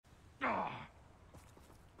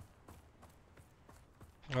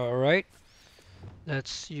Alright.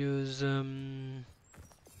 Let's use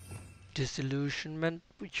disillusionment.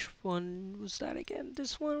 Which one was that again?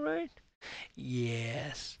 This one, right?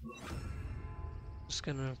 Yes. Just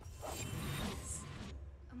gonna.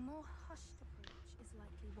 A more hushed approach is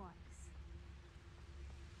likely wise.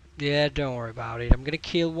 Yeah, don't worry about it. I'm gonna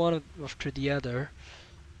kill one after the other.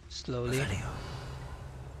 Slowly.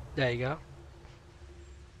 There you go.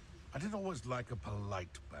 I didn't always like a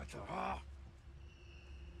polite battle.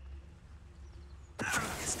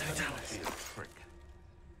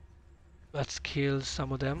 Let's kill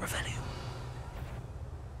some of them.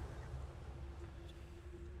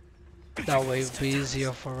 That way it'll be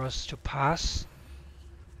easier for us to pass.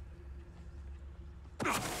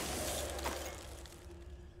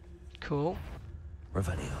 Cool.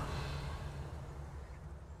 Revelio.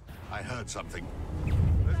 I heard something.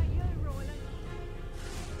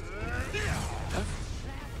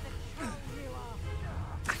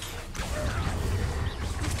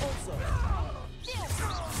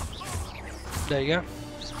 There you go.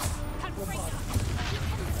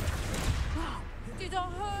 Did I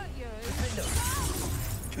hurt you?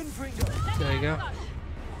 There you go.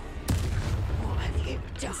 What have you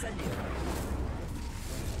done?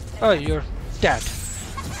 Oh, you're dead.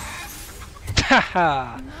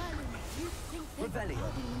 Haha. Merlin, you think they're guarding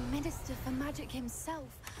the Minister for Magic himself.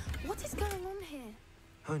 What is going on here?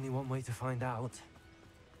 Only one way to find out.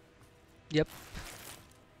 Yep.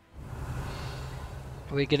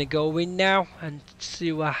 We're gonna go in now and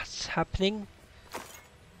see what's happening.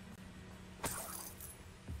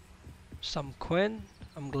 Some Quinn.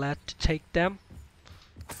 I'm glad to take them.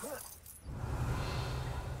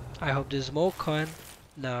 I hope there's more Quinn.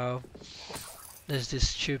 No. There's this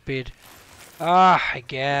stupid.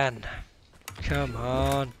 Again. Come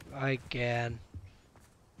on. Again.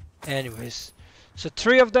 Anyways. So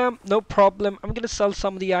 3 of them, no problem. I'm gonna sell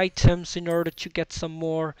some of the items in order to get some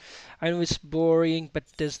more. I know it's boring, but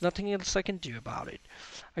there's nothing else I can do about it.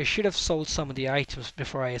 I should have sold some of the items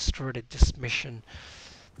before I started this mission.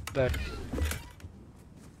 But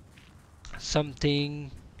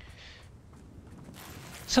something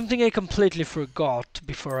I completely forgot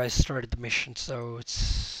before I started the mission, so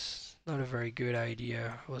it's not a very good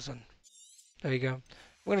idea, wasn't. There you go.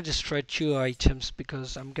 I'm gonna destroy 2 items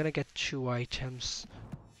because I'm gonna get 2 items.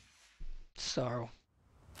 So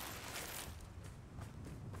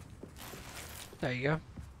there you go.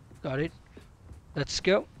 Got it. Let's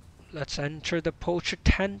go. Let's enter the poacher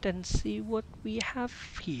tent and see what we have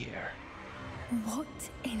here. What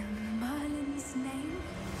in Merlin's name?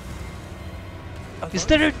 Is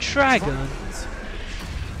there a dragon?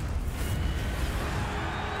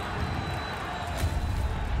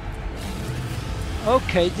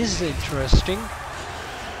 Okay, this is interesting.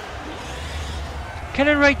 Can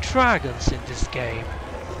I ride dragons in this game?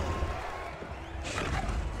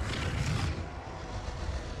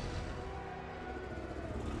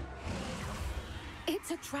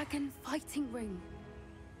 It's a dragon fighting ring.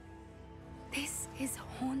 This is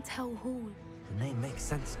Horntail Hall. The name makes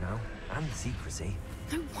sense now, and the secrecy.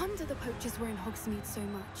 No wonder the poachers were in Hogsmeade so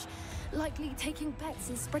much. Likely taking bets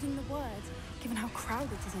and spreading the word, given how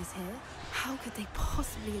crowded it is here. How could they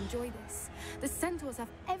possibly enjoy this? The centaurs have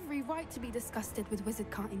every right to be disgusted with wizard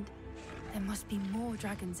kind. There must be more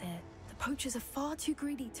dragons here. The poachers are far too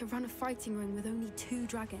greedy to run a fighting ring with only 2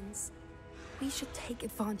 dragons. We should take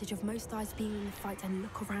advantage of most eyes being in the fight and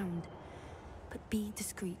look around. But be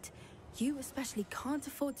discreet. You especially can't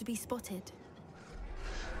afford to be spotted.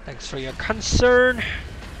 Thanks for your concern.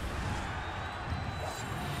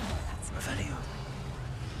 That's Revelio.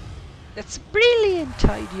 That's a brilliant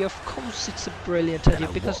idea. Of course it's a brilliant idea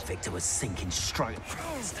because Victor was sinking straight.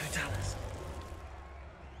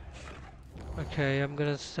 okay, I'm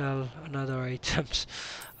gonna sell another items.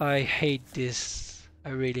 I hate this. I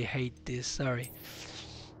really hate this. Sorry.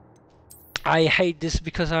 I hate this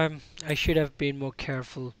because I should have been more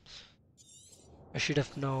careful. I should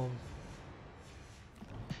have known.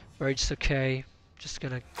 But it's okay. Just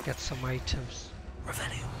gonna get some items.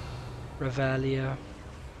 Revelio. Revelia.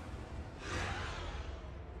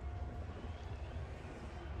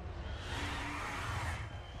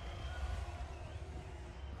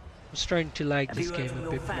 I'm starting to like this game a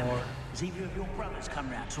bit more. Has either of your brothers come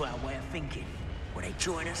round to our way of thinking? Will they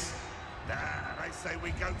join us? Nah, they say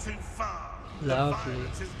we go too far. Lovely. The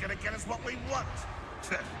violence is gonna get us what we want.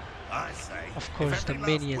 I say, Of course, if the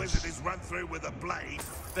every last minions. wizard is run through with a blade,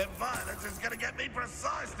 then violence is gonna get me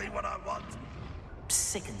precisely what I want.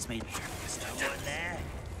 Sickens me. You weren't there.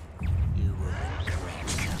 You were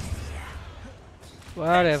incorrect.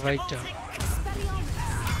 What have I done?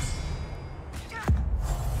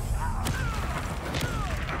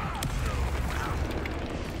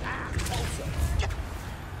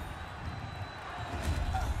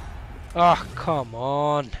 Oh, come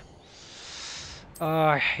on. Oh,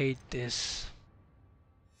 I hate this.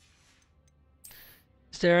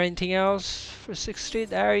 Is there anything else for 60?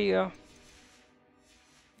 There you go.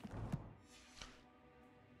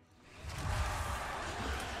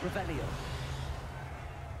 Revelio.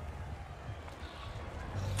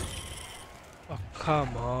 Oh,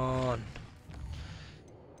 come on.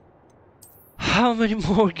 How many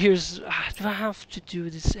more gears do I have to do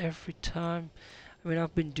this every time? I mean,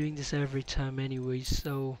 I've been doing this every time anyway,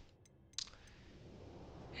 so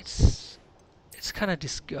it's kind of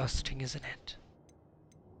disgusting, isn't it?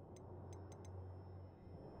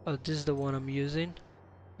 Oh, this is the one I'm using.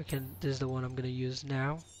 This is the one I'm gonna use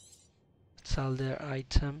now. Sell their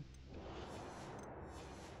item.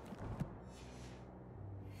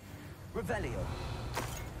 Revelio.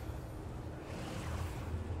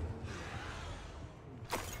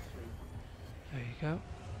 There you go.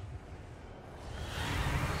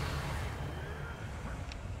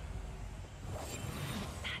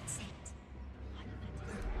 That's it.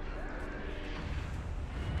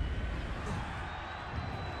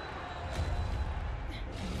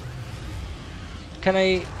 Can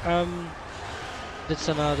I that's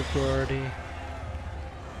another priority.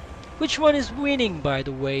 Which one is winning, by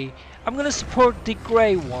the way? I'm gonna support the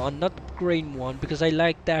grey one, not the green one, because I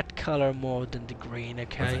like that color more than the green,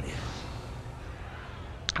 okay?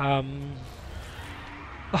 Oh,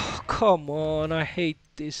 come on, I hate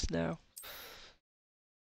this now.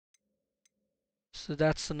 So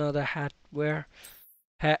that's another hatware.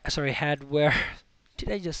 Sorry, hadware. Did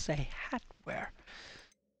I just say hatware?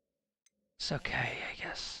 It's okay, I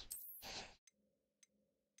guess.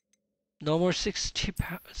 No more 60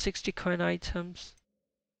 coin items.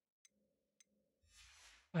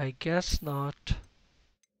 I guess not.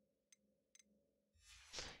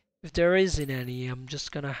 If there isn't any, I'm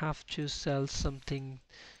just gonna have to sell something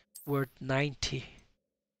worth 90.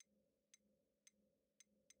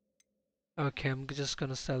 Okay, I'm just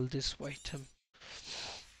gonna sell this item.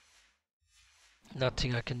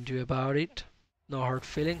 Nothing I can do about it. No hard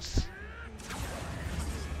feelings.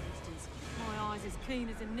 My eyes as keen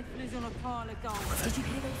as a nifflers on a pile of gold. Did you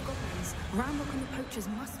hear those goblins? Ramrock and the poachers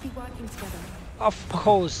must be working together. Of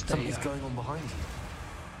course they Something's are. going on behind you.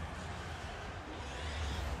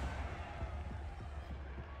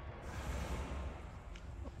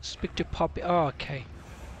 Speak to Poppy. Oh, okay.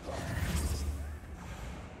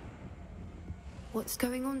 What's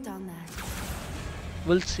going on down there?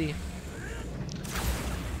 We'll see.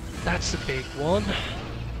 That's a big one.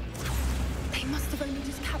 They must have only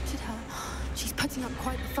just captured her. She's putting up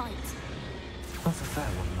quite the fight. Not a fair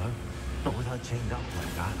one, though. Not with her chained up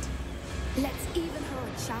like that. Let's even her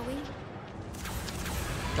on, shall we?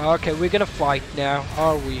 Okay, we're gonna fight now,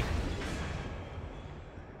 are we?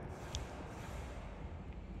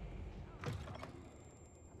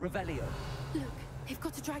 Revelio. Look, they've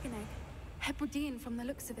got a dragon egg. Hebridean from the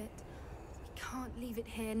looks of it. We can't leave it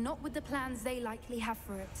here, not with the plans they likely have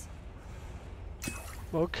for it.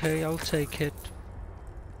 Okay, I'll take it.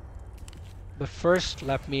 But first,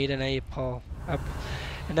 let me eat an apple.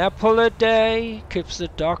 An apple a day keeps the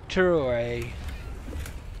doctor away.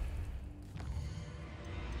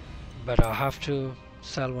 But I'll have to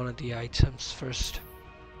sell one of the items first.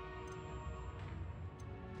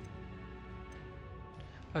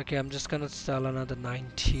 Okay, I'm just gonna sell another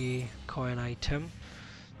 90 coin item.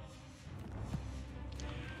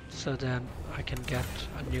 So then I can get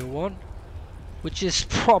a new one. Which is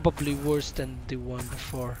probably worse than the one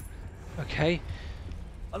before. Okay.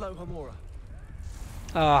 Hello, Hamura.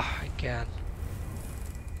 Ah, again.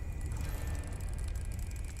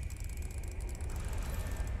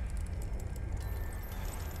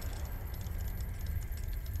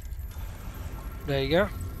 There you go.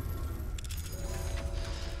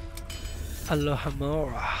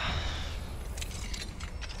 Alohamora.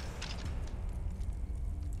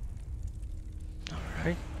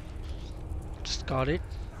 Alright. Just got it.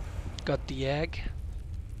 Got the egg.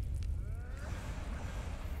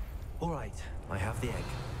 Alright, I have the egg.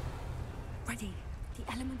 Ready.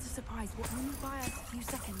 The elements of surprise will only buy us a few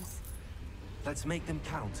seconds. Let's make them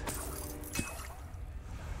count.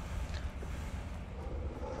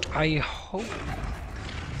 I hope.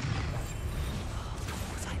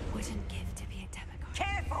 What I wouldn't give to be a demigod.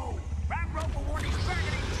 Careful! Ramrock will want his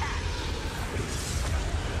dragon intact!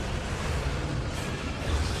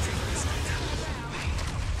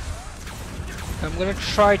 I'm gonna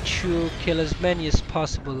try to kill as many as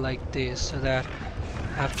possible like this so that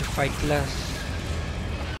I have to fight less.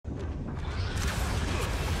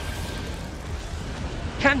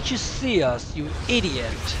 Can't you see us, you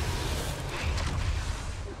idiot?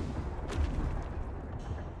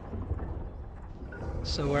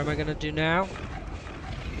 So what am I gonna do now?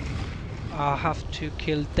 I'll have to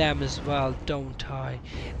kill them as well, don't I?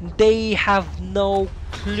 They have no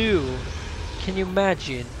clue. Can you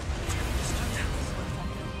imagine?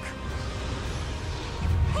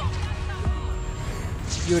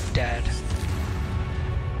 You're dead.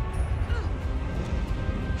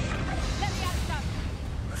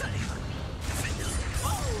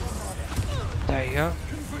 There you go.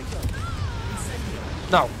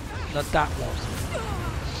 No, not that one.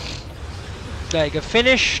 There you go,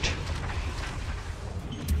 finished.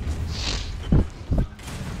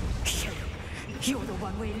 You're the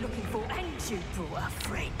one we're looking for, ain't you, brought a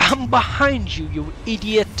friend? I'm behind you, you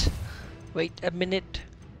idiot. Wait a minute.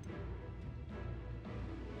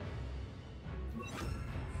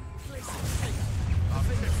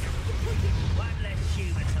 One less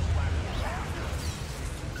human to worry about.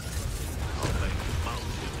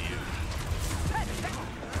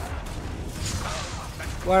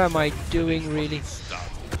 What am I doing, really?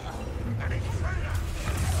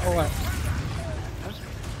 Oh, what?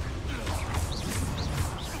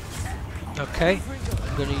 Okay,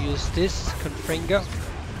 I'm gonna use this Confringo.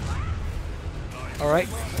 Alright.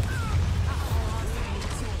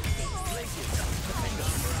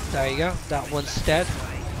 There you go, that one's dead.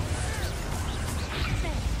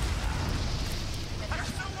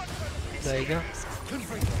 There you go.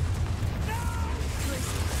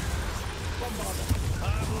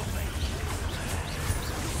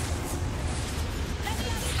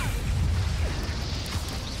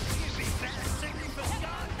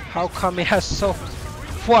 How come he has so...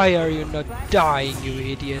 Why are you not dying, you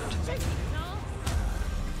idiot?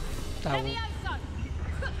 That one.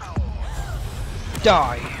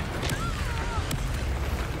 Die!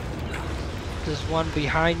 There's one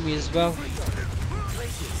behind me as well.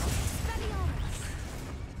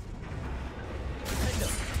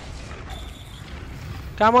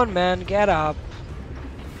 Come on, man, get up.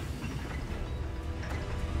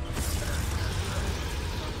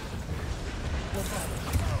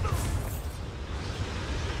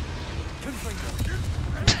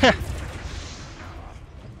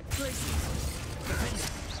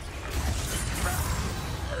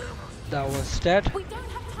 That one's dead. We don't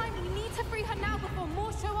have time. We need to free her now before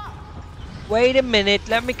more show up. Wait a minute,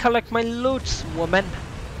 let me collect my loot, woman.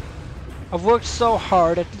 I've worked so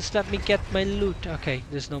hard, at least let me get my loot. Okay,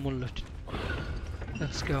 there's no more loot.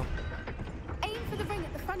 Let's go. Aim for the ring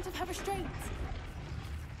at the front of her restraints.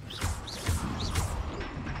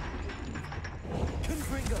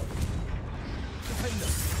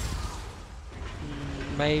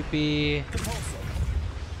 Maybe...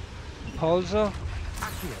 Pulsar?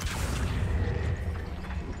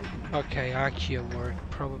 Okay, Accio work,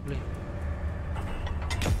 probably.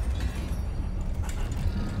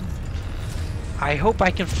 I hope I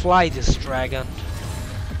can fly this dragon.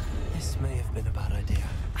 This may have been a bad idea.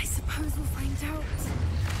 I suppose we'll find out.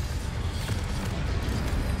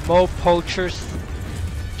 More poachers.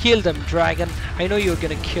 Kill them, dragon. I know you're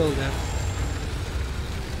gonna kill them.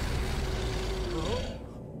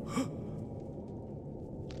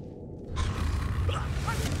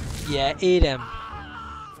 Yeah, eat him.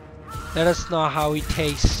 Let us know how he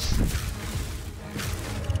tastes.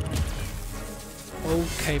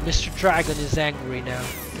 Okay, Mr. Dragon is angry now.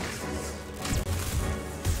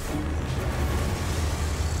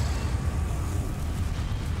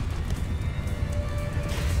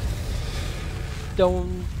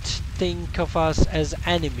 Don't think of us as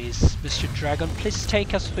enemies, Mr. Dragon. Please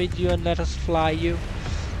take us with you and let us fly you.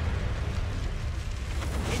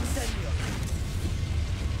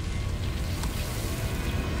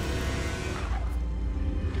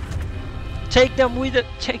 Take them with it.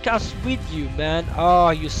 Take us with you, man. Oh,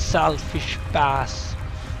 you selfish bass.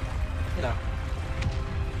 You know.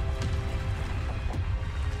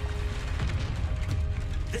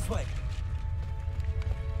 This way.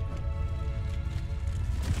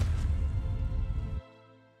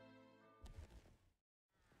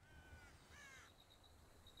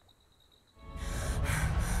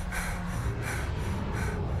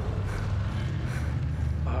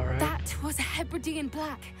 That was a Hebridean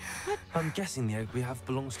black. I'm guessing the egg we have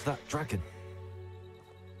belongs to that dragon.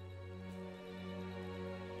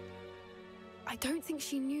 I don't think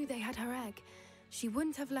she knew they had her egg. She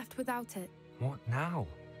wouldn't have left without it. What now?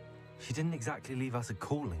 She didn't exactly leave us a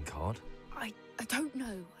calling card. I don't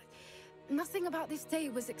know. Nothing about this day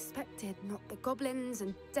was expected. Not the goblins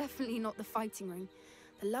and definitely not the fighting ring.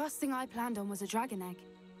 The last thing I planned on was a dragon egg.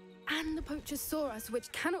 And the poachers saw us,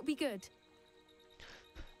 which cannot be good.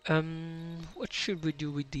 What should we do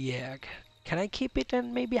with the egg? Can I keep it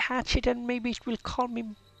and maybe hatch it and maybe it will call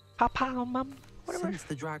me Papa or Mum? Whatever. Since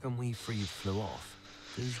the dragon we freed flew off,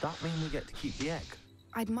 Does that mean we get to keep the egg?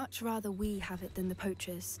 I'd much rather we have it than the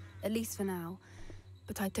poachers, at least for now.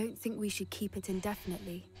 But I don't think we should keep it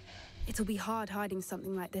indefinitely. It'll be hard hiding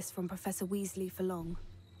something like this from Professor Weasley for long.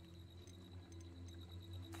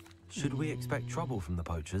 Should we expect trouble from the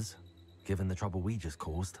poachers, given the trouble we just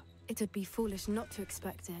caused? It would be foolish not to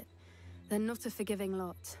expect it. They're not a forgiving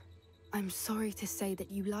lot. I'm sorry to say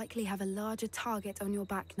that you likely have a larger target on your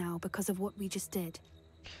back now because of what we just did.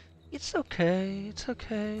 It's okay, it's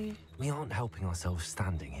okay. We aren't helping ourselves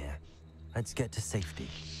standing here. Let's get to safety.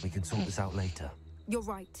 We can sort this out later. You're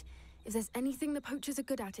right. If there's anything the poachers are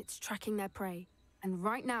good at, it's tracking their prey. And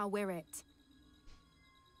right now, we're it.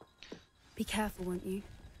 Be careful, won't you?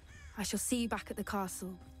 I shall see you back at the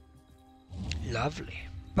castle. Lovely.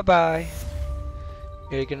 Bye-bye.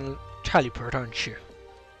 You're gonna teleport, aren't you?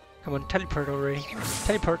 Come on, teleport already.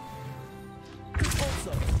 Teleport.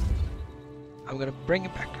 I'm gonna bring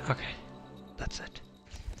it back. Okay. That's it.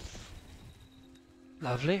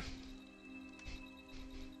 Lovely.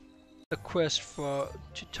 The quest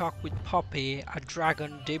to talk with Poppy, a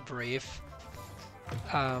dragon debrief.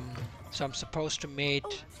 So I'm supposed to meet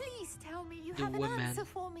Please tell me you the have an women answer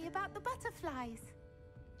for me about the butterflies.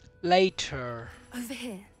 later. Over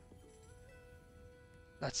here.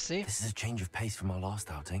 Let's see. This is a change of pace from our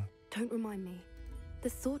last outing. Don't remind me. The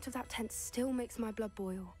thought of that tent still makes my blood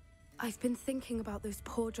boil. I've been thinking about those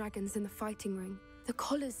poor dragons in the fighting ring. The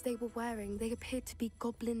collars they were wearing, they appeared to be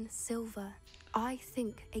goblin silver. I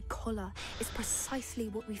think a collar is precisely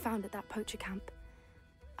what we found at that poacher camp.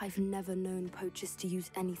 I've never known poachers to use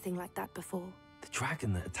anything like that before. The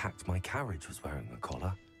dragon that attacked my carriage was wearing a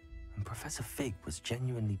collar, and Professor Fig was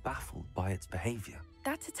genuinely baffled by its behavior.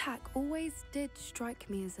 That attack always did strike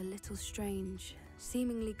me as a little strange,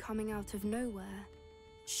 seemingly coming out of nowhere.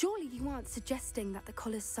 Surely you aren't suggesting that the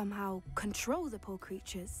collars somehow control the poor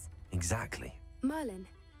creatures? Exactly. Merlin,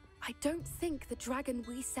 I don't think the dragon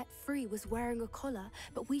we set free was wearing a collar,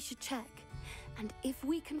 but we should check. And if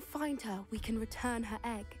we can find her, we can return her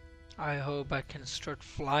egg. I hope I can start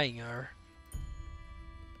flying her.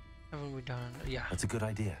 Haven't we done? Yeah. That's a good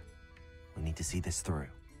idea. We need to see this through.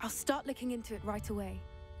 I'll start looking into it right away.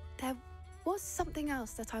 There was something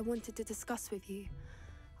else that I wanted to discuss with you.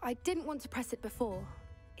 I didn't want to press it before.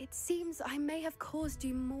 It seems I may have caused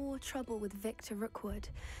you more trouble with Victor Rookwood.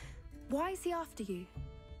 Why is he after you?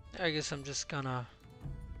 I guess I'm just gonna...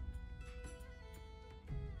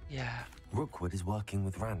 Yeah. Rookwood is working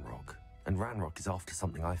with Ranrock, and Ranrock is after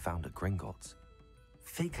something I found at Gringotts.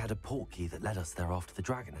 Fig had a portkey that led us there after the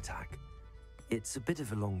dragon attack. It's a bit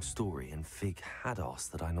of a long story, and Fig had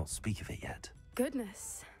asked that I not speak of it yet.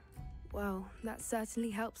 Goodness. Well, that certainly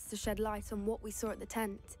helps to shed light on what we saw at the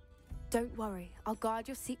tent. Don't worry, I'll guard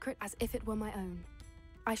your secret as if it were my own.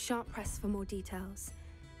 I shan't press for more details.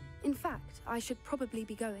 In fact, I should probably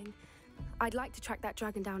be going. I'd like to track that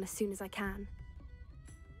dragon down as soon as I can.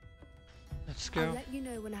 Let's go. I'll let you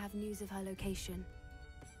know when I have news of her location.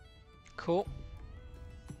 Cool.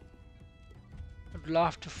 I'd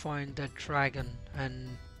love to find that dragon,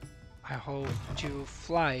 and I hope to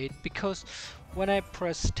fly it, because when I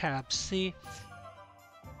press tab, see,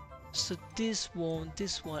 so this one,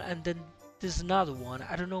 and then there's another one.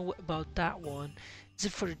 I don't know about that one. Is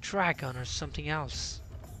it for the dragon or something else?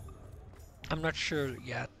 I'm not sure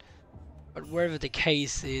yet, but wherever the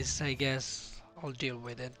case is, I guess I'll deal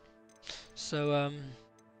with it. So I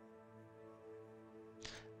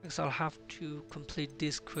guess I'll have to complete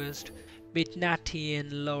this quest. Beat Natty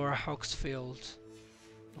in Lower Hogsfield.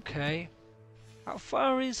 Okay. How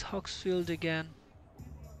far is Hogsfield again?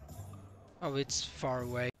 Oh, it's far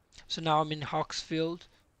away. So now I'm in Hogsfield,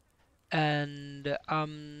 and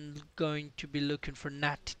I'm going to be looking for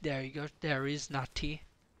Natty. There you go. There is Natty.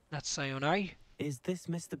 That's Sayonai. Is this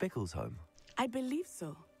Mr. Bickle's home? I believe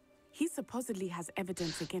so. He supposedly has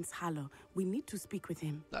evidence against Hallow. We need to speak with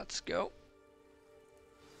him. Let's go.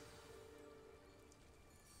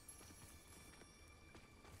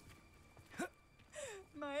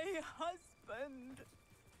 My husband.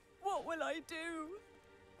 What will I do?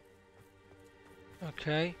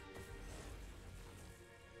 Okay.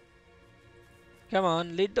 Come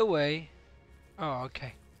on, lead the way. Oh,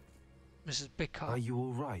 okay. Mrs. Bickle. Are you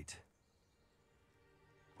all right?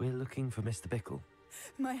 We're looking for Mr. Bickle.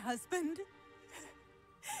 My husband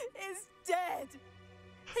is dead.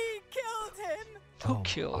 He killed him. Who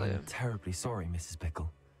killed him? I'm terribly sorry, Mrs. Bickle.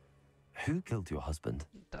 Who killed your husband?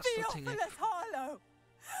 That's the thing. Theophilus Harlow.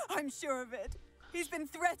 I'm sure of it. He's been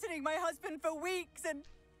threatening my husband for weeks, and...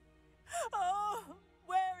 Oh,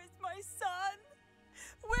 where is my son?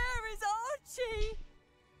 Where is Archie?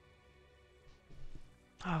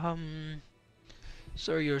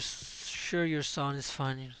 So you're sure your son is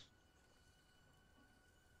fine.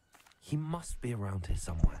 He must be around here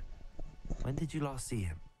somewhere. When did you last see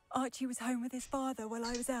him? Archie was home with his father while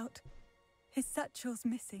I was out. His satchel's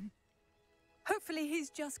missing. Hopefully he's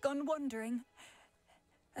just gone wandering,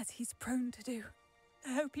 as he's prone to do.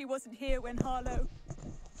 I hope he wasn't here when Harlow...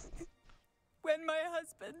 when my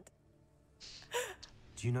husband...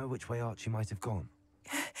 Do you know which way Archie might have gone?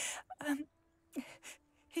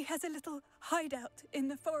 He has a little hideout in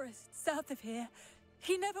the forest south of here.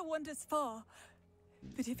 He never wanders far.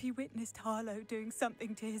 But if he witnessed Harlow doing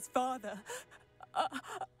something to his father,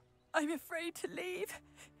 I'm afraid to leave,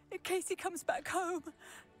 in case he comes back home.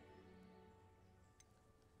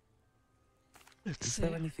 Is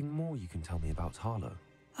there anything more you can tell me about Harlow?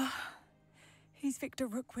 He's Victor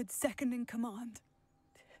Rookwood's second in command.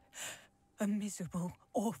 A miserable,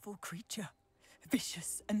 awful creature.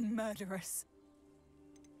 Vicious and murderous.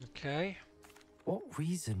 Okay. What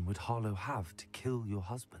reason would Harlow have to kill your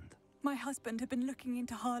husband? My husband had been looking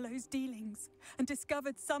into Harlow's dealings and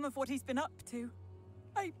discovered some of what he's been up to.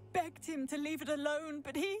 I begged him to leave it alone,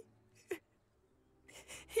 but he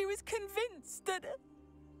was convinced that...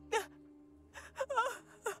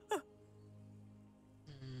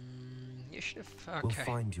 You should have... We'll Okay.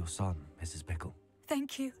 find your son, Mrs. Pickle.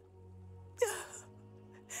 Thank you.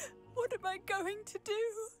 What am I going to do?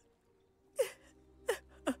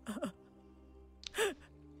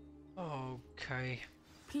 Okay.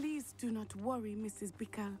 Please do not worry, Mrs.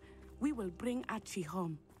 Bickle. We will bring Archie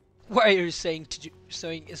home. Why are you saying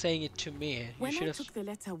it to me? You When should I have... took the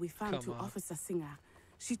letter we found Come to on. Officer Singer,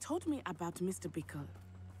 she told me about Mr. Bickle.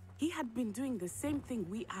 He had been doing the same thing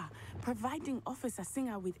we are, providing Officer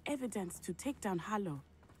Singer with evidence to take down Harlow.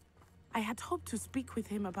 I had hoped to speak with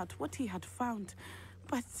him about what he had found,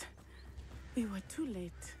 but we were too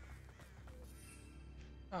late.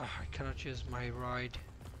 I cannot use my ride.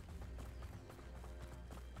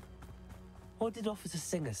 What did Officer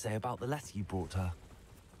Singer say about the letter you brought her?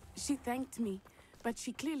 She thanked me, but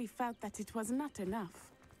she clearly felt that it was not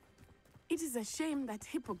enough. It is a shame that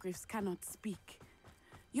hippogriffs cannot speak.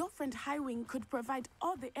 Your friend Highwing could provide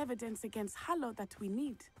all the evidence against Harlow that we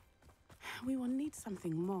need. We will need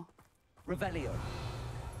something more. Revelio.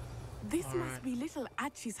 This All must right. be little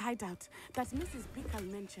Archie's hideout that Mrs. Bickle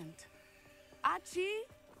mentioned. Archie?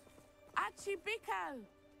 Archie Bickle!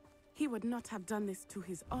 He would not have done this to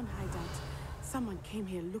his own hideout. Someone came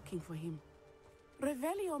here looking for him.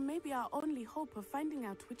 Revelio may be our only hope of finding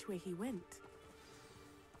out which way he went.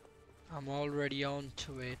 I'm already on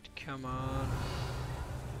to it. Come on.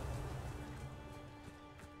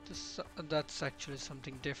 That's actually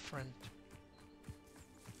something different.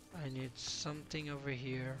 I need something over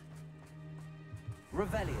here.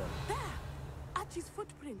 Revelio. There! Archie's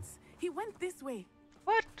footprints. He went this way.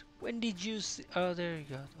 What? When did you see? Oh, there you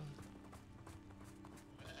go.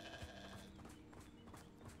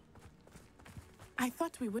 I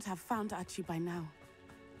thought we would have found Archie by now.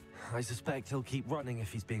 I suspect he'll keep running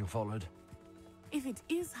if he's being followed. If it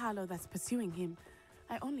is Harlow that's pursuing him,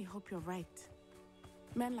 I only hope you're right.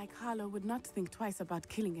 Men like Harlow would not think twice about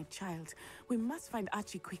killing a child. We must find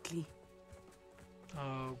Archie quickly.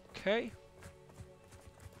 Okay.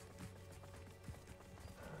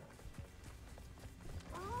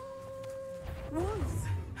 Wolves!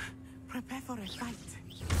 Prepare for a fight.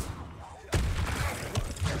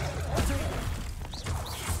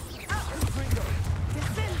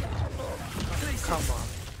 Come on.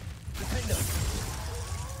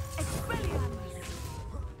 Expelliarmus!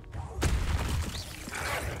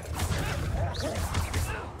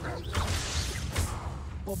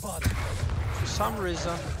 For some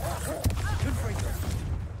reason.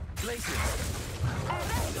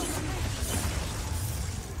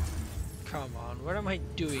 Come on, what am I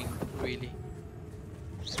doing, really?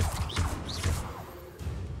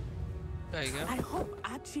 There you go. I hope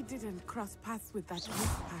Archie didn't cross paths with that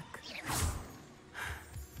wolf pack.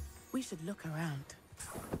 We should look around.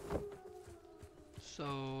 So,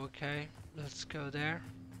 okay, let's go there.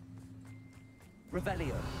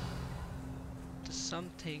 Revelio. There's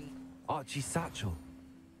something. Archie's satchel.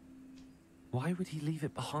 Why would he leave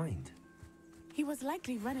it behind? He was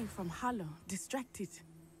likely running from Harlow, distracted.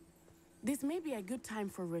 This may be a good time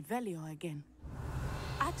for Revelio again.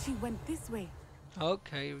 Archie went this way.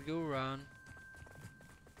 Okay, we go around.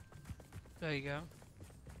 There you go.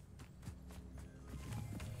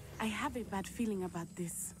 I have a bad feeling about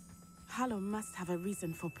this. Harlow must have a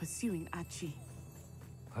reason for pursuing Archie.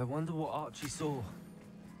 I wonder what Archie saw.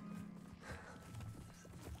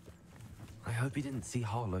 I hope he didn't see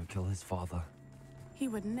Harlow kill his father. He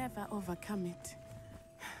would never overcome it.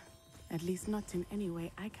 At least not in any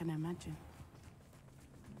way I can imagine.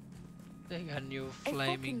 They got new A fork in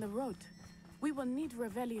flaming. the road. We will need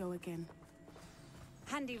Revelio again.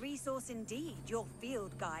 Handy resource indeed, your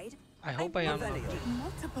field guide. I hope I unlocked it.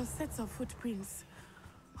 Multiple sets of footprints.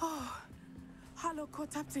 Oh, Harlow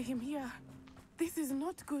caught up to him here. This is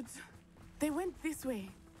not good. They went this way.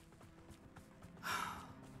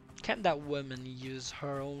 Can that woman use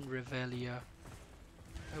her own Revelia?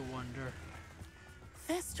 I wonder.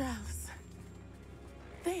 Thestrals.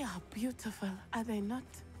 They are beautiful, are they not?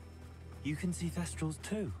 You can see Thestrals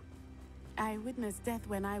too. I witnessed death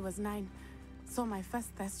when I was 9. Saw my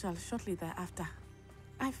first Thestral shortly thereafter.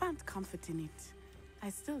 I found comfort in it.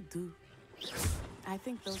 I still do. I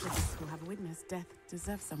think those of us who have witnessed death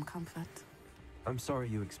deserve some comfort. I'm sorry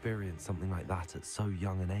you experienced something like that at so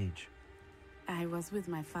young an age. I was with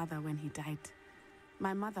my father when he died.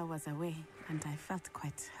 My mother was away, and I felt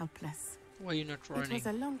quite helpless. Why are you not It running? was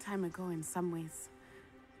a long time ago in some ways,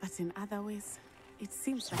 but in other ways, it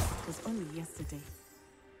seems like it was only yesterday.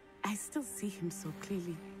 I still see him so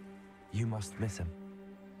clearly. You must miss him.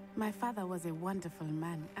 My father was a wonderful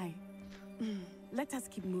man. Let us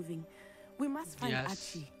keep moving. We must find Yes.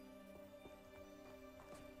 Archie.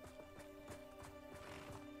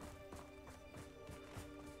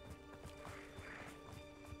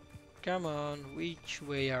 Come on, which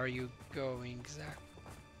way are you going exactly?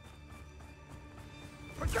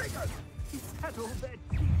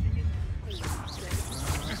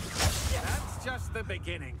 That's just the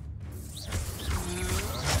beginning.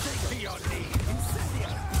 Take to your knees.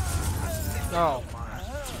 Oh,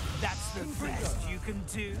 That's the best you can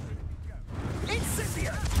do.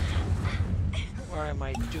 what am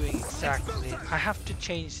I doing exactly? I have to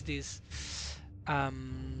change this.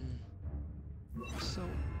 So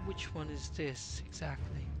which one is this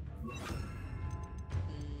exactly?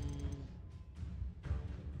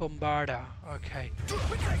 Bombarda. Okay.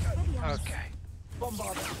 Okay.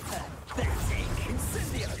 That's it.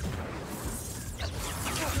 Incendio.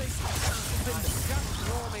 Just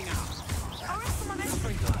warming up.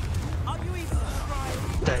 Are you even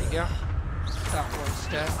trying? There you go. That one's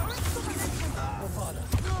dead.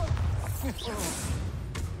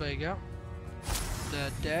 There you go.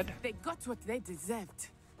 They're dead. They got what they deserved.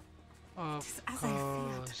 Of Just as I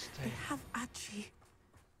feared, course they have Archie.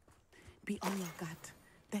 Be on your guard.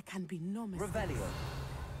 There can be no mistake.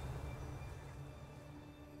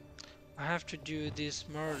 I have to do this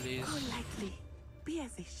Merlis. More likely, be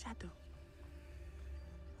as a shadow.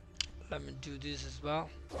 Let me do this as well.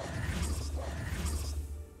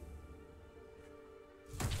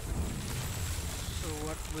 So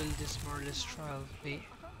what will this Merlis trial be?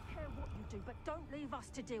 I don't care what you do, but don't leave us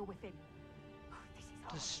to deal with him.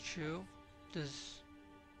 This is true. This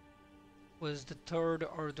was the third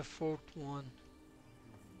or the fourth one.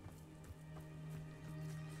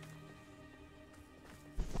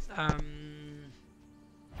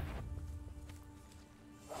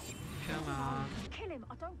 Come on. Kill him.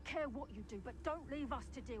 I don't care what you do, but don't leave us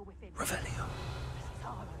to deal with him. Revelio. This is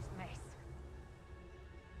Harlow's mess.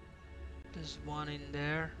 There's one in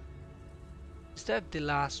there. Is that the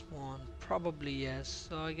last one? Probably yes.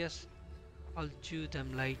 So I guess I'll do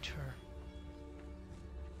them later.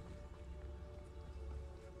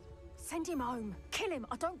 Send him home. Kill him.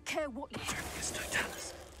 I don't care what you do.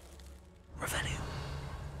 Revelio.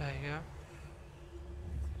 There you go.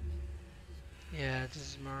 Yeah, this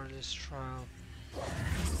is Merlis trial.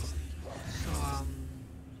 So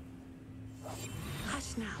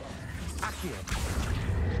Hush now. Accio.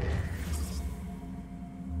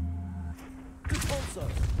 Repulso.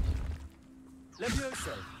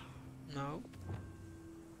 Levioso. no.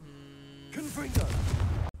 Confringo.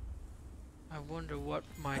 I wonder what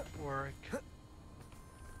might work.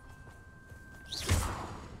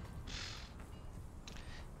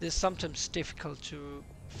 This is sometimes difficult to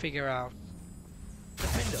figure out.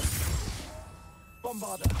 Defender.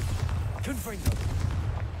 Bombarda. Confringo.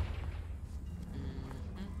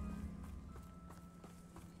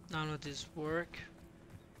 None of this work.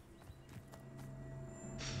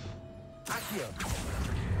 Accio.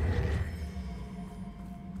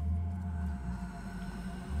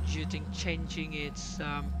 Do you think changing its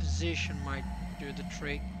position might do the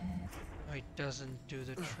trick? No, it doesn't do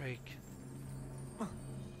the trick.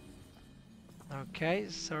 Okay,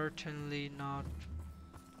 certainly not.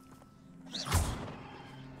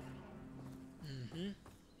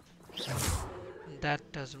 That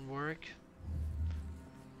doesn't work.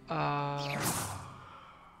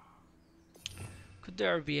 Could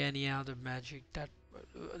there be any other magic that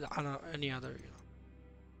any other,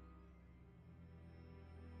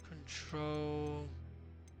 control?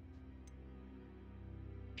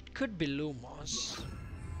 It could be Lumos,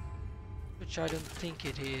 which I don't think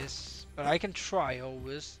it is. But I can try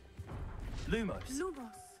always. Lumos.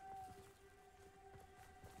 Lumos.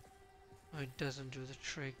 Oh, it doesn't do the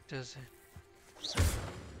trick, does it?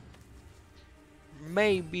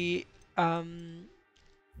 Maybe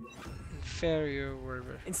inferior or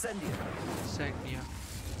whatever. Incendio. Insignia.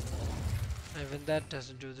 Even that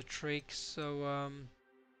doesn't do the trick, so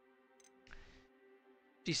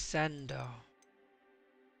Descendo.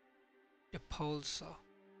 Depulso.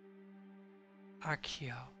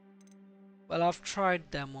 Accio. Well, I've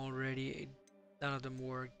tried them already. None of them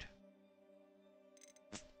worked.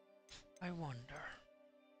 I wonder.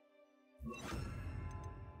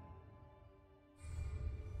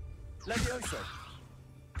 Levioso.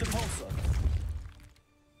 Depulso.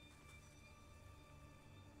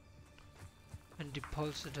 And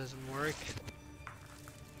Depulso doesn't work.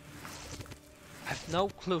 I have no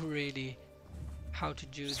clue really how to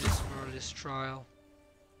do this for this trial.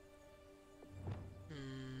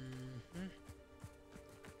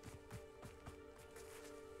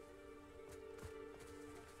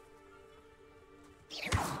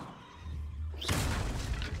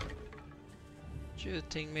 Do you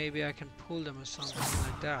think maybe I can pull them or something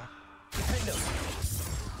like that? Defendo.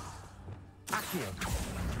 Accio.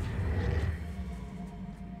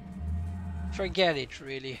 Forget it,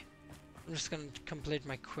 really. I'm just gonna complete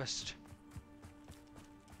my quest.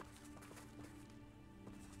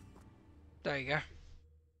 There you go.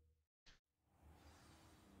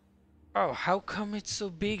 Oh, how come it's so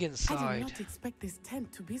big I did inside? not expect this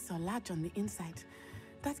tent to be so large on the inside.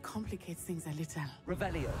 That complicates things a little.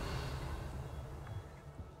 Revelio.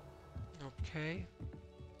 Okay.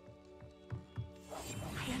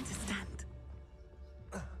 I understand.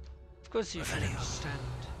 Of course you should understand.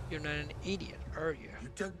 You're not an idiot, are you? You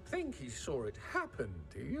don't think he saw it happen,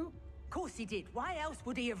 do you? Of course he did. Why else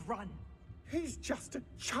would he have run? He's just a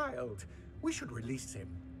child. We should release him.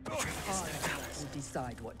 I will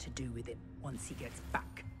decide what to do with him once he gets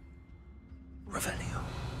back. Revelio.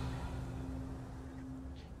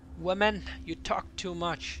 Women, you talk too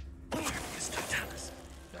much. There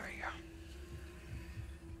you go.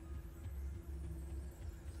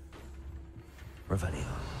 Revelio.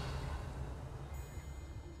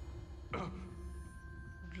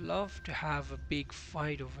 Would love to have a big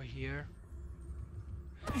fight over here.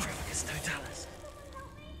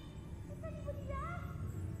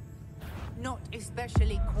 Not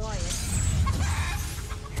especially quiet.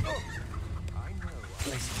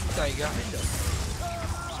 There you go.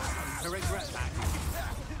 I regret that.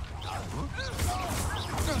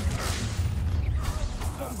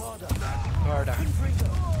 Barda.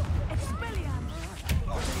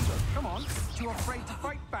 Come on. Too afraid to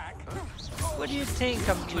fight back? What do you think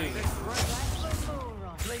I'm doing?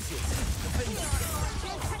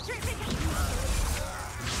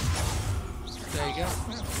 There you go.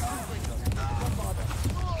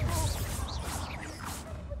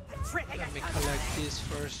 Let me collect this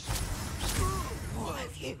first.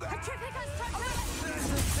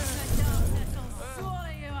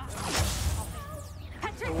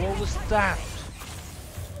 So what was that?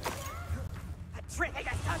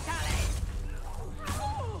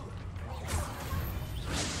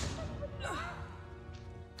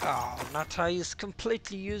 Oh, Natai is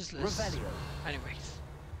completely useless. Revelio. Anyways.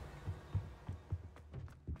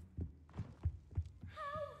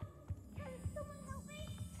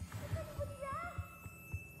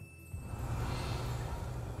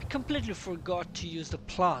 I completely forgot to use the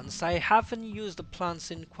plants. I haven't used the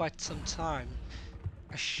plants in quite some time.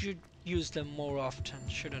 I should use them more often,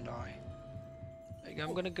 shouldn't I? Like,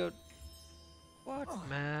 I'm gonna go... What,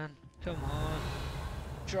 man? Come on.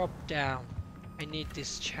 Drop down. I need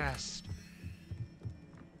this chest.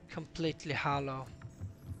 Completely hollow.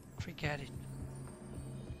 Forget it.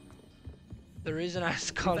 The reason I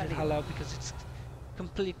call it hollow because it's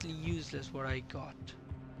completely useless what I got.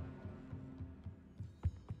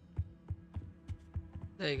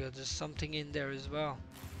 There you go, there's something in there as well.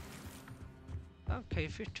 Okay,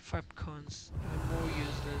 55 coins. More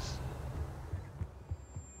useless.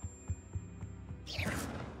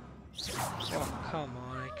 Oh, come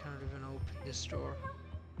on, I can't even open this door.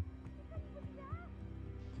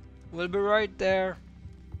 We'll be right there.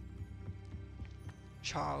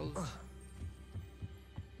 Child.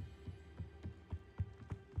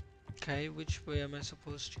 Okay, which way am I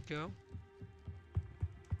supposed to go?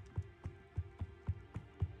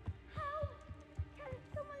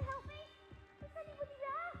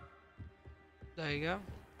 There you go.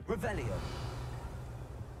 Revelio.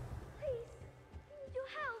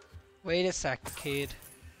 Wait a sec, kid.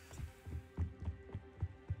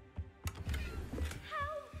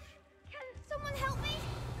 Can someone help me?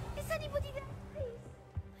 Is anybody there? Please.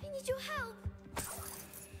 I need your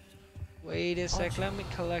a sec. Let me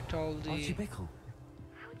collect all the... Archie Bickle.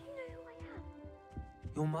 How do you know who I am?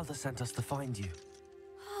 Your mother sent us to find you.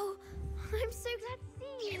 Oh, I'm so glad to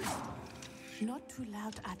see you. Not too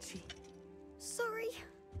loud, Archie. Sorry.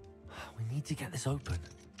 We need to get this open.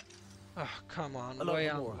 Oh, come on. Hello, Way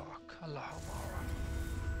Gamora. unlock. Hello, Gamora.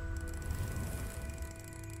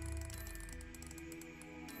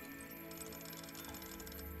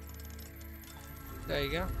 There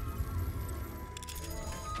you go.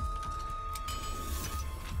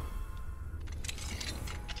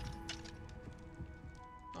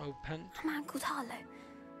 Open. A man called Harlow.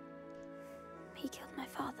 He killed my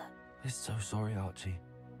father. We're so sorry, Archie.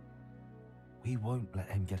 We won't let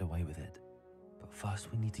him get away with it. But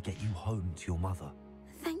first we need to get you home to your mother.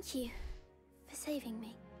 Thank you for saving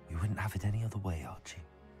me. We wouldn't have it any other way, Archie.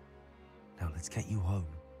 Now let's get you home.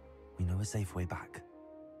 We know a safe way back.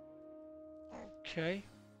 Okay.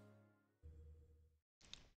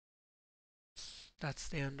 That's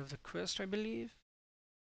the end of the quest, I believe.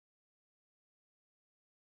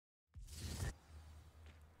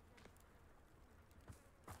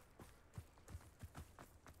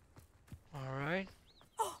 Alright.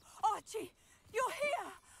 Oh, Archie, you're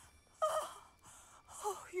here!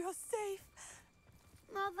 Oh, you're safe.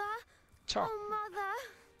 Mother? Talk. Oh, Mother.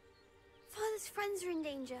 Father's friends are in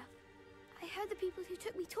danger. I heard the people who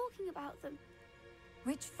took me talking about them.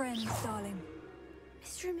 Which friends, darling?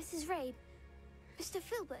 Mr. and Mrs. Rabe. Mr.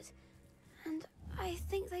 Filbert. And I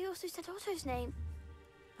think they also said Otto's name.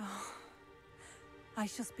 Oh, I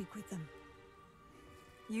shall speak with them.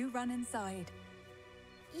 You run inside.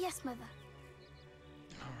 Yes, Mother.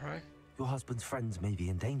 Alright. Your husband's friends may be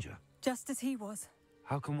in danger. Just as he was.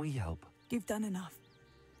 How can we help? You've done enough.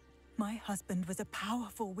 My husband was a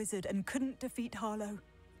powerful wizard and couldn't defeat Harlow.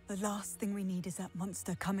 The last thing we need is that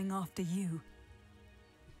monster coming after you.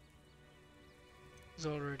 He's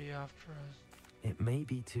already after us. It may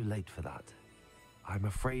be too late for that. I'm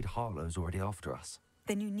afraid Harlow's already after us.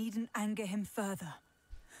 Then you needn't anger him further.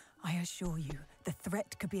 I assure you, the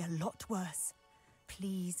threat could be a lot worse.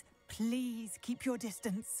 Please, please keep your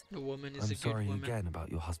distance. The woman is I'm a good sorry woman. again about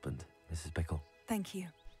your husband, Mrs. Bickle. Thank you.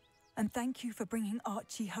 And thank you for bringing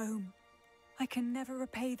Archie home. I can never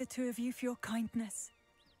repay the two of you for your kindness.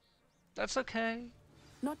 That's okay.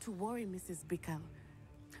 Not to worry, Mrs. Bickle.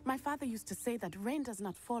 My father used to say that rain does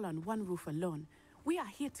not fall on one roof alone. We are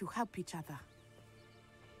here to help each other.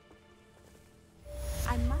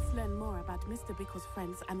 I must learn more about Mr. Bickle's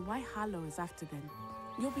friends and why Harlow is after them.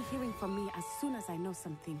 You'll be hearing from me as soon as I know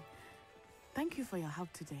something. Thank you for your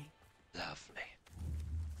help today. Lovely.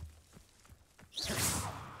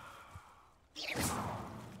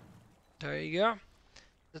 There you go.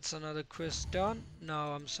 That's another quest done.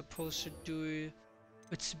 Now I'm supposed to do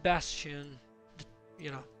with Sebastian,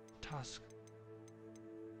 the, task.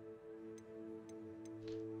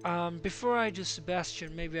 Before I do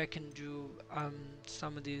Sebastian, maybe I can do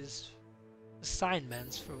some of these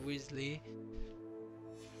assignments for Weasley.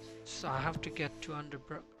 So I have to get to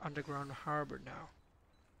Underground Harbor now.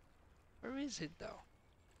 Where is it though?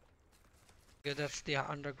 Okay, that's the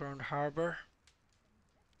Underground Harbor.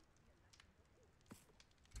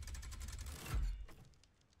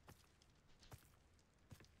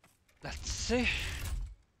 Let's see.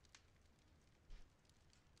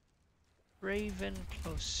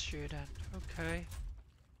 Ravenclaw student. Okay.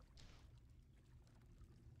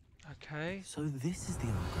 Okay. So this is the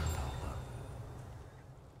underground harbor.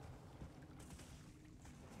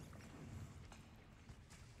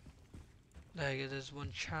 There you go, there's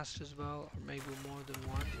one chest as well, or maybe more than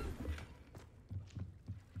one.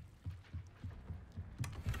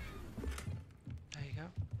 There you go.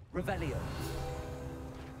 Revelio.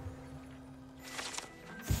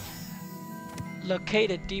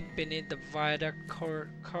 Located deep beneath the viaduct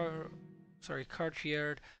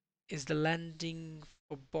courtyard is the landing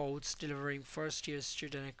for boats delivering first-year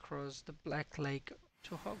students across the Black Lake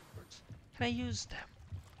to Hogwarts. Can I use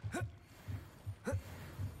them?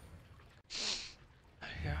 There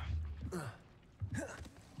you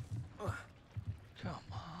go. Come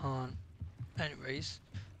on. Anyways,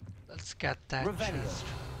 let's get that chest.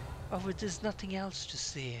 Oh, but there's nothing else to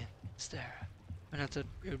see, is there? I mean, I thought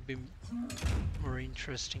it would be more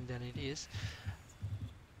interesting than it is.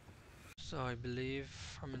 So I believe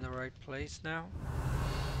I'm in the right place now.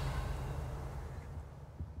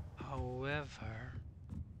 However,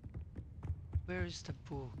 where is the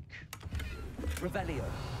book? Revelio.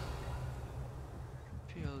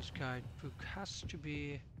 Fields Guide book has to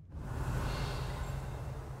be...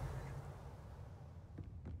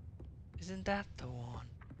 Isn't that the one?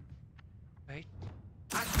 Right?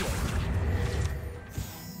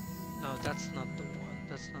 No, that's not the one.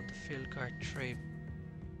 that's not the field guide trip.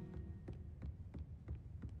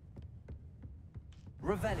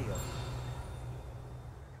 Revelio.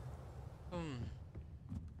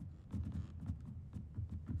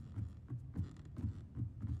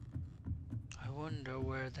 I wonder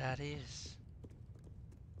where that is.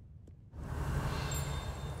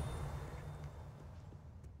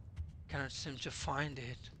 Cannot seem to find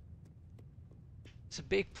it. It's a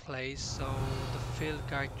big place, so the field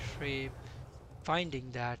guide trip, finding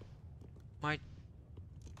that might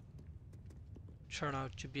turn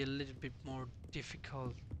out to be a little bit more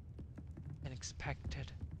difficult than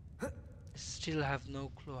expected. I still have no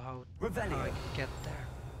clue how I can get there.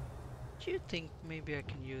 Do you think maybe I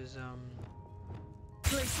can use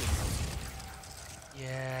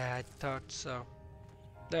Yeah, I thought so.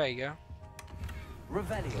 There you go.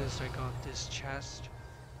 At least I got this chest.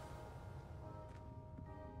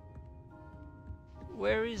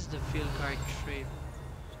 Where is the field guide trip?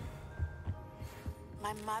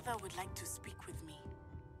 My mother would like to speak with me.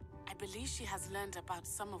 I believe she has learned about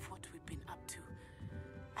some of what we've been up to.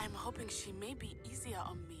 I'm hoping she may be easier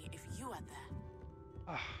on me if you are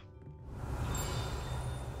there.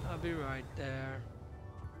 I'll be right there,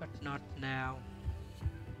 but not now.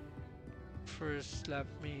 First, let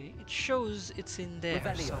me... It shows it's in there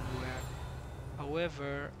somewhere.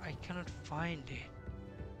 However, I cannot find it.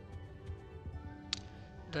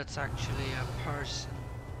 That's actually a person.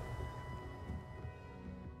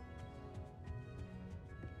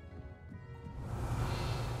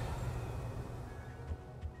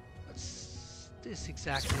 What's this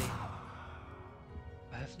exactly?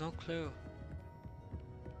 I have no clue.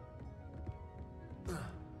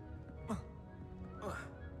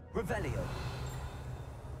 Revelio.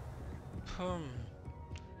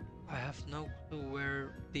 I have no clue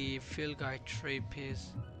where the field guide trip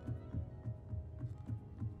is.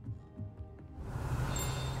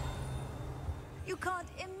 You can't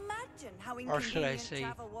imagine how Or should I inconvenient say,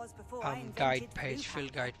 travel was before I invented guide page, loop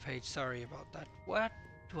field hacking. guide page, sorry about that. What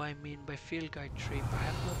do I mean by field guide trip? I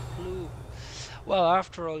have no clue. Well,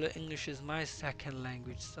 after all, English is my second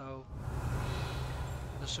language, so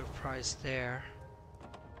no surprise there.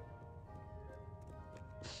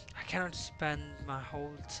 I cannot spend my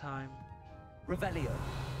whole time Revelio.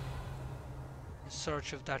 in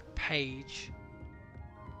search of that page.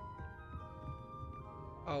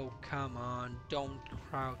 Oh, come on, don't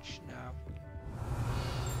crouch now.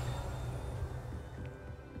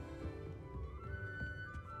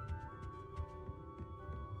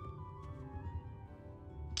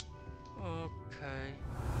 Okay.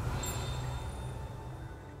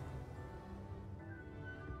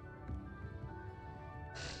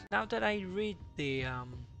 Now that I read the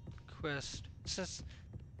quest, it says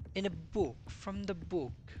in a book, from the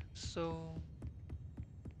book, so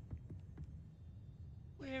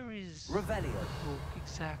where is Revelio. the book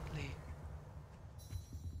exactly?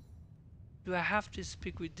 Do I have to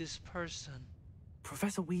speak with this person?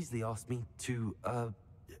 Professor Weasley asked me to,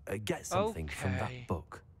 get something from that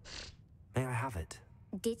book. May I have it?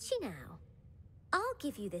 Did she now? I'll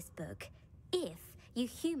give you this book if you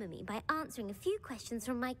humour me by answering a few questions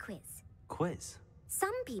from my quiz. Quiz?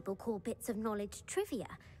 Some people call bits of knowledge trivia.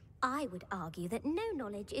 I would argue that no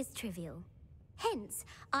knowledge is trivial. Hence,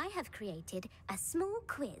 I have created a small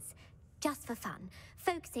quiz, just for fun,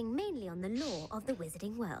 focusing mainly on the lore of the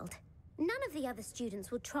wizarding world. None of the other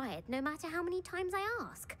students will try it, no matter how many times I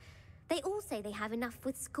ask. They all say they have enough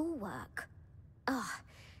with schoolwork. Ugh,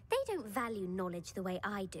 they don't value knowledge the way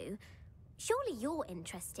I do. Surely you're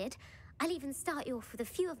interested. I'll even start you off with a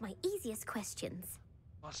few of my easiest questions.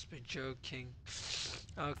 Must be joking.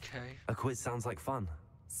 Okay. A quiz sounds like fun.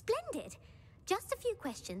 Splendid! Just a few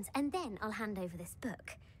questions and then I'll hand over this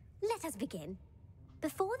book. Let us begin.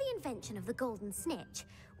 Before the invention of the golden snitch,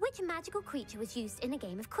 which magical creature was used in a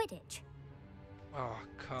game of Quidditch? Oh,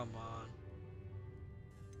 come on.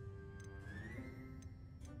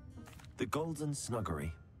 The Golden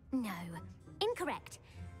Snuggery. No, incorrect.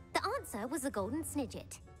 The answer was the golden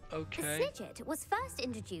snidget. Okay. The snidget was first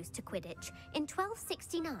introduced to Quidditch in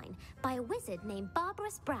 1269 by a wizard named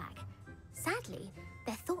Barbarous Bragg. Sadly,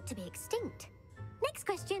 they're thought to be extinct. Next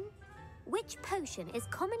question. Which potion is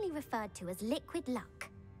commonly referred to as liquid luck?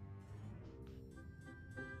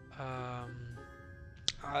 I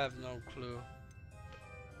have no clue.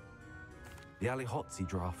 The Allihotzi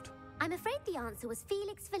draft. I'm afraid the answer was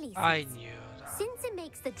Felix Felicis. I knew that. Since it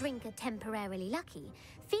makes the drinker temporarily lucky,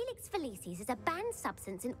 Felix Felicis is a banned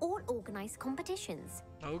substance in all organized competitions.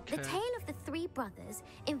 Okay. The tale of the three brothers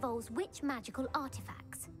involves which magical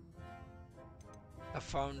artifacts? The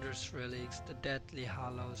Founder's Relics, the Deathly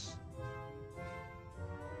Hallows.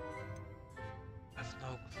 have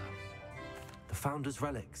no clue. The Founder's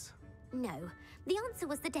relics. No, the answer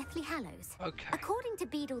was the Deathly Hallows. Okay. According to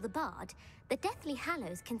Beadle the Bard, the Deathly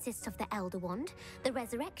Hallows consists of the Elder Wand, the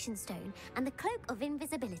Resurrection Stone, and the Cloak of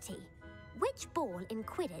Invisibility. Which ball in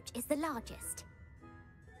Quidditch is the largest?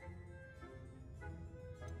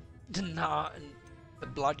 The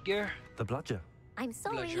blood gear? The bludger. I'm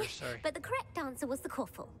sorry, Sorry. but the correct answer was the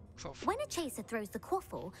quaffle. When a chaser throws the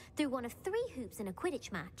quaffle through one of 3 hoops in a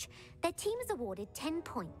Quidditch match, their team is awarded 10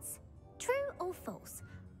 points. True or false?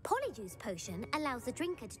 Polyjuice potion allows the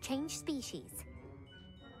drinker to change species.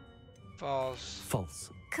 False.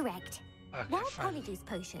 False. Correct. Okay, While fine. Polyjuice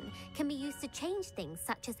potion can be used to change things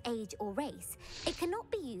such as age or race, it cannot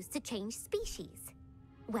be used to change species.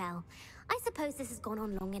 Well, I suppose this has gone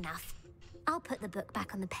on long enough. I'll put the book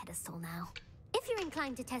back on the pedestal now. If you're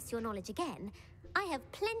inclined to test your knowledge again, I have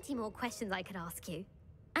plenty more questions I could ask you.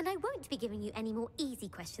 And I won't be giving you any more easy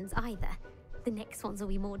questions either. The next ones will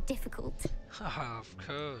be more difficult. Of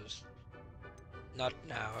course. Not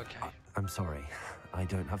now, okay. I'm sorry. I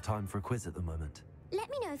don't have time for a quiz at the moment. Let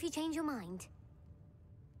me know if you change your mind.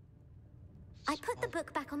 I put the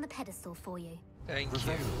book back on the pedestal for you. Thank We're you.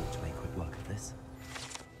 very able to make quick work of this.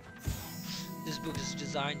 This book is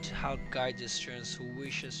designed to help guide the students who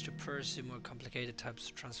wishes to pursue more complicated types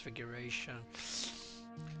of transfiguration.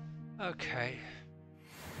 Okay.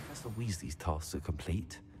 Professor Weasley's tasks are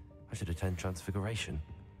complete. I should attend Transfiguration.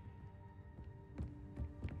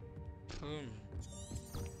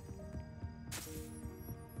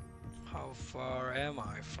 How far am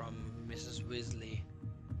I from Mrs. Weasley?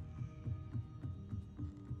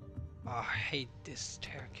 Oh, I hate these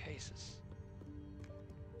staircases.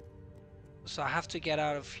 So I have to get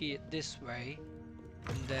out of here this way.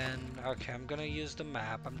 And then, okay, I'm gonna use the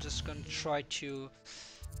map. I'm just gonna try to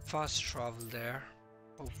fast travel there.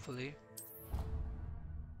 Hopefully.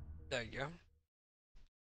 There you go.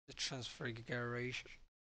 The Transfiguration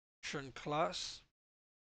class.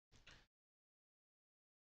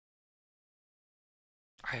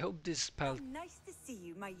 I hope this spell Nice to see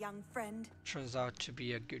you, my young friend. turns out to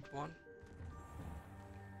be a good one.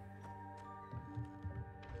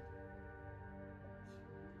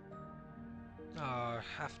 I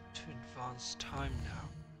have to advance time now.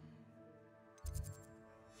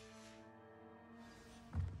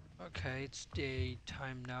 Okay, it's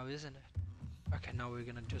daytime now, isn't it? Okay, now we're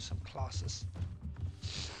gonna do some classes.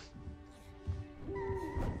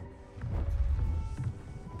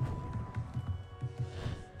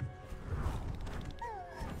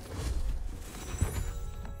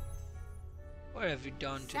 What have you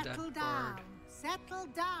done to that Settle down. bird? Settle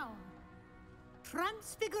down.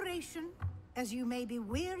 Transfiguration, as you may be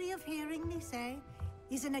weary of hearing me say,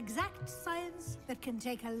 is an exact science that can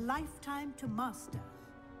take a lifetime to master.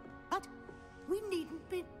 But we needn't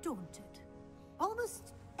be daunted.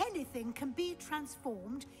 Almost anything can be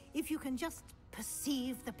transformed if you can just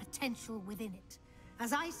perceive the potential within it.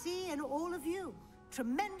 As I see in all of you,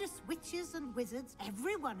 tremendous witches and wizards,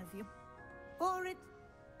 every one of you. Or it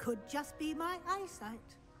could just be my eyesight.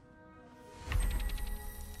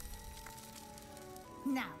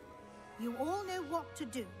 Now, you all know what to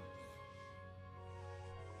do.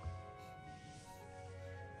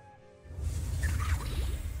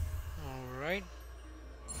 Alright.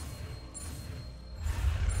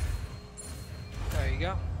 There you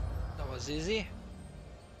go. That was easy.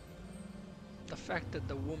 The fact that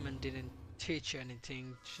the woman didn't teach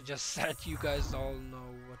anything, she just said you guys all know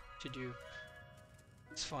what to do.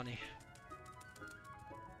 It's funny.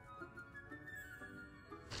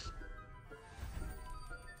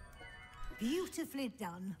 Beautifully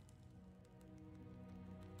done.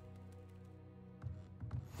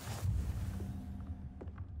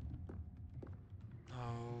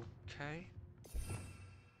 Okay.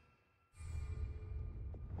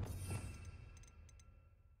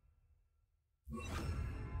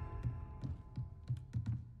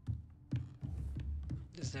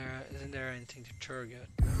 Isn't there anything to target?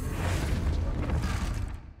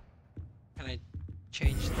 Can I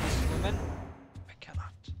change this woman? I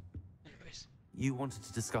cannot. Anyways. You wanted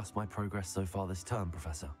to discuss my progress so far this term,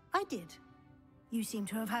 Professor. I did. You seem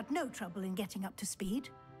to have had no trouble in getting up to speed.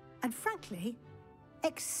 And frankly,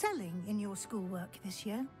 excelling in your schoolwork this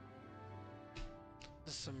year.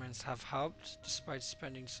 The summons have helped despite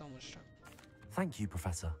spending so much time. Thank you,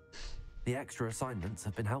 Professor. The extra assignments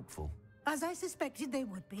have been helpful. As I suspected they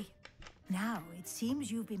would be. Now, it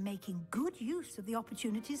seems you've been making good use of the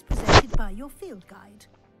opportunities presented by your field guide.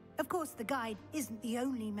 Of course, the guide isn't the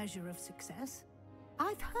only measure of success.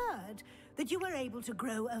 I've heard that you were able to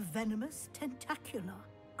grow a venomous tentacula.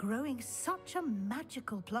 Growing such a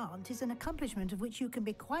magical plant is an accomplishment of which you can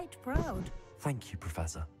be quite proud. Thank you,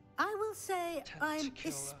 Professor. I will say I'm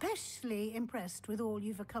Tentacular. especially impressed with all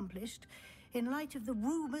you've accomplished in light of the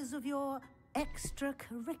rumors of your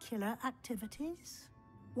extracurricular activities.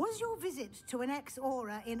 Was your visit to an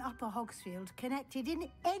ex-aura in Upper Hogsfield connected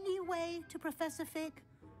in any way to Professor Fig?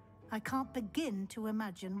 I can't begin to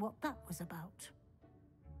imagine what that was about.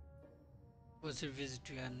 Was a visit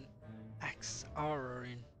to an ex-aura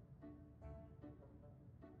in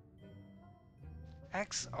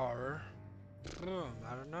ex-aura?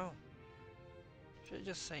 I don't know. Should I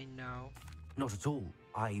just say no? Not at all.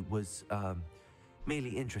 I was,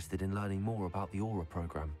 merely interested in learning more about the Aura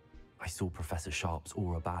program. I saw Professor Sharp's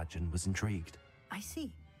Aura badge and was intrigued. I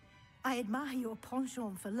see. I admire your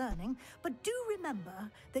penchant for learning, but do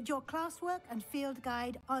remember that your classwork and field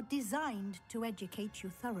guide are designed to educate you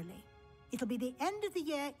thoroughly. It'll be the end of the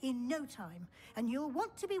year in no time, and you'll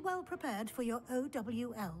want to be well prepared for your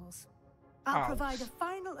OWLs. I'll provide a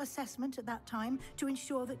final assessment at that time to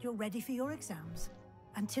ensure that you're ready for your exams.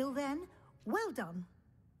 Until then, well done.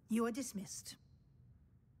 You are dismissed.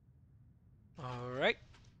 All right.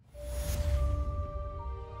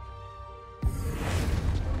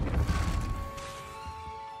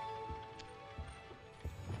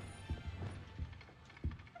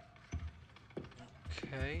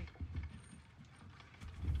 Okay.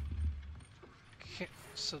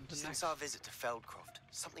 So the Since next... our visit to Feldcroft,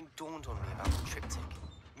 something dawned on me about the triptych.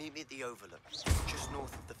 Meet me at the Overlook, just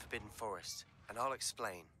north of the Forbidden Forest, and I'll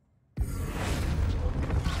explain. My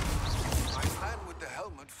plan with the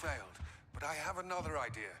helmet failed, but I have another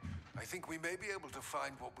idea. I think we may be able to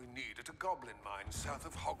find what we need at a goblin mine south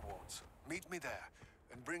of Hogwarts. Meet me there,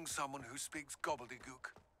 and bring someone who speaks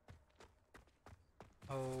gobbledygook.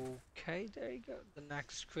 Okay, there you go. The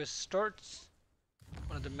next quest starts.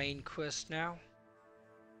 One of the main quests now.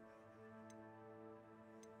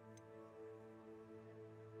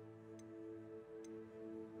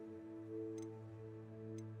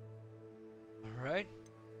 Alright.